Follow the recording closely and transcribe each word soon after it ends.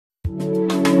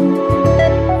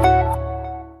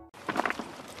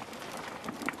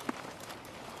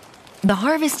The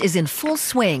harvest is in full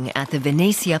swing at the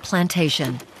Venecia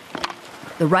plantation.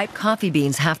 The ripe coffee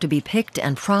beans have to be picked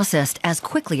and processed as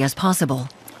quickly as possible.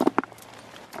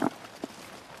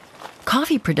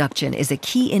 Coffee production is a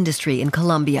key industry in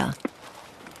Colombia.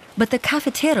 But the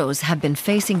cafeteros have been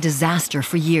facing disaster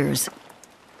for years.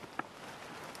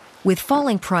 With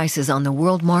falling prices on the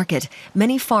world market,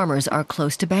 many farmers are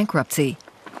close to bankruptcy.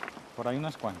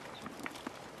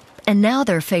 And now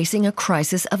they're facing a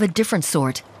crisis of a different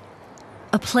sort.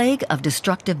 A plague of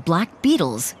destructive black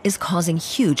beetles is causing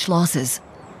huge losses.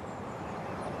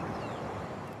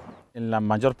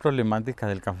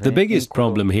 The biggest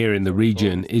problem here in the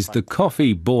region is the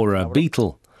coffee borer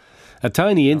beetle, a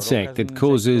tiny insect that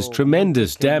causes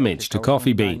tremendous damage to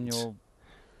coffee beans.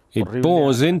 It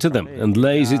bores into them and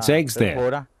lays its eggs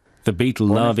there. The beetle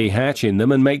larvae hatch in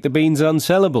them and make the beans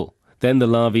unsellable. Then the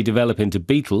larvae develop into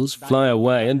beetles, fly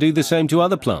away, and do the same to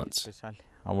other plants.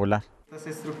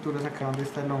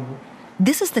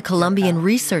 This is the Colombian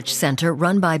Research Center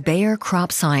run by Bayer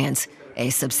Crop Science,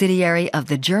 a subsidiary of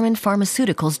the German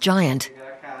pharmaceuticals giant.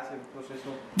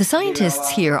 The scientists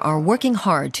here are working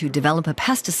hard to develop a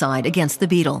pesticide against the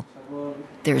beetle.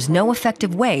 There's no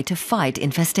effective way to fight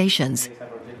infestations.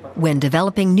 When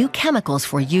developing new chemicals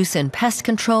for use in pest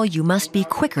control, you must be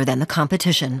quicker than the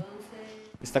competition.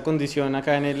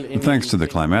 Thanks to the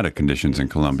climatic conditions in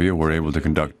Colombia, we're able to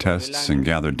conduct tests and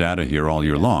gather data here all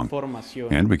year long.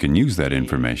 And we can use that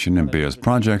information in Bayer's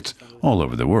projects all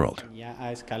over the world.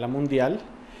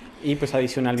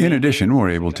 In addition, we're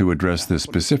able to address the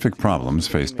specific problems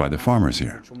faced by the farmers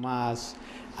here.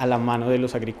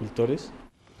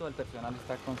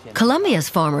 Colombia's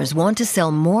farmers want to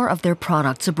sell more of their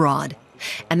products abroad,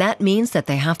 and that means that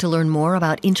they have to learn more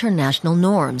about international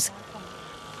norms.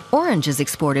 Oranges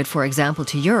exported, for example,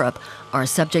 to Europe are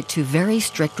subject to very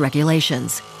strict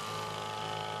regulations.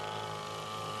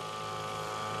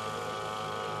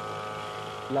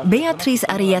 Beatriz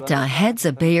Arrieta heads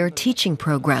a Bayer teaching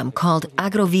program called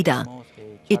Agrovida.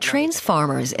 It trains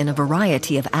farmers in a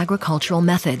variety of agricultural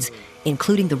methods,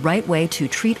 including the right way to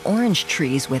treat orange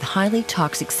trees with highly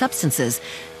toxic substances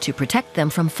to protect them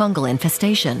from fungal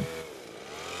infestation.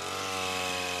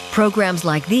 Programs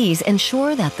like these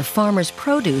ensure that the farmer's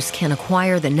produce can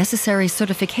acquire the necessary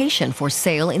certification for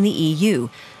sale in the EU,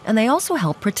 and they also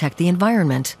help protect the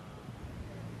environment.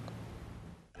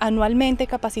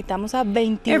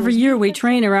 Every year we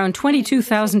train around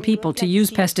 22,000 people to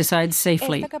use pesticides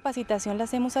safely.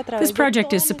 This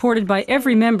project is supported by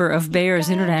every member of Bayer's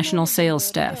international sales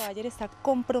staff.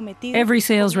 Every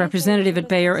sales representative at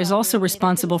Bayer is also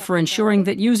responsible for ensuring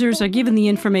that users are given the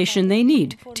information they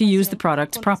need to use the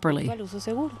products properly.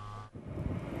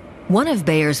 One of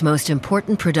Bayer's most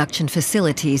important production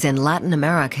facilities in Latin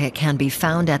America can be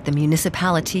found at the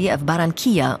municipality of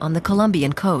Barranquilla on the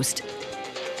Colombian coast.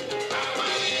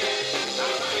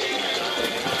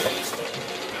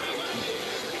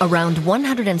 Around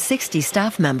 160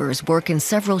 staff members work in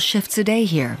several shifts a day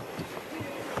here.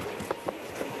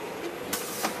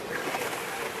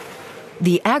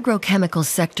 The agrochemical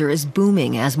sector is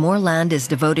booming as more land is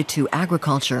devoted to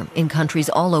agriculture in countries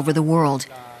all over the world.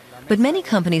 But many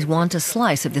companies want a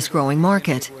slice of this growing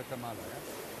market.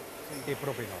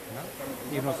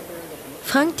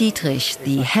 Frank Dietrich,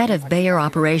 the head of Bayer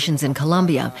operations in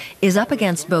Colombia, is up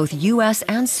against both U.S.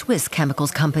 and Swiss chemicals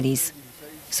companies.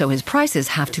 So his prices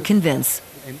have to convince.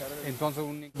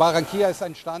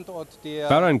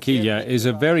 Barranquilla is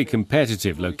a very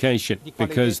competitive location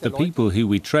because the people who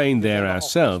we train there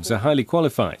ourselves are highly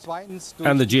qualified.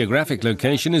 And the geographic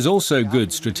location is also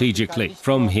good strategically.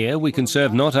 From here we can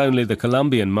serve not only the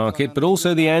Colombian market but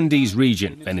also the Andes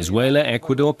region, Venezuela,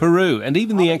 Ecuador, Peru, and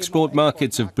even the export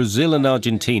markets of Brazil and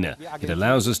Argentina. It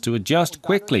allows us to adjust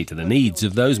quickly to the needs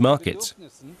of those markets.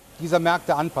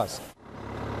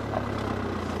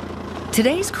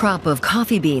 Today's crop of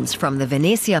coffee beans from the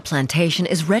Venecia plantation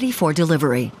is ready for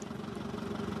delivery.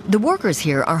 The workers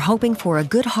here are hoping for a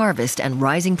good harvest and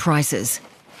rising prices.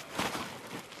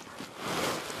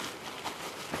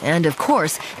 And of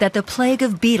course, that the plague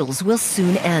of beetles will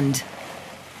soon end.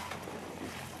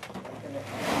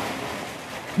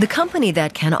 The company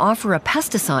that can offer a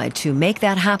pesticide to make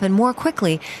that happen more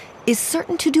quickly is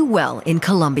certain to do well in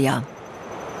Colombia.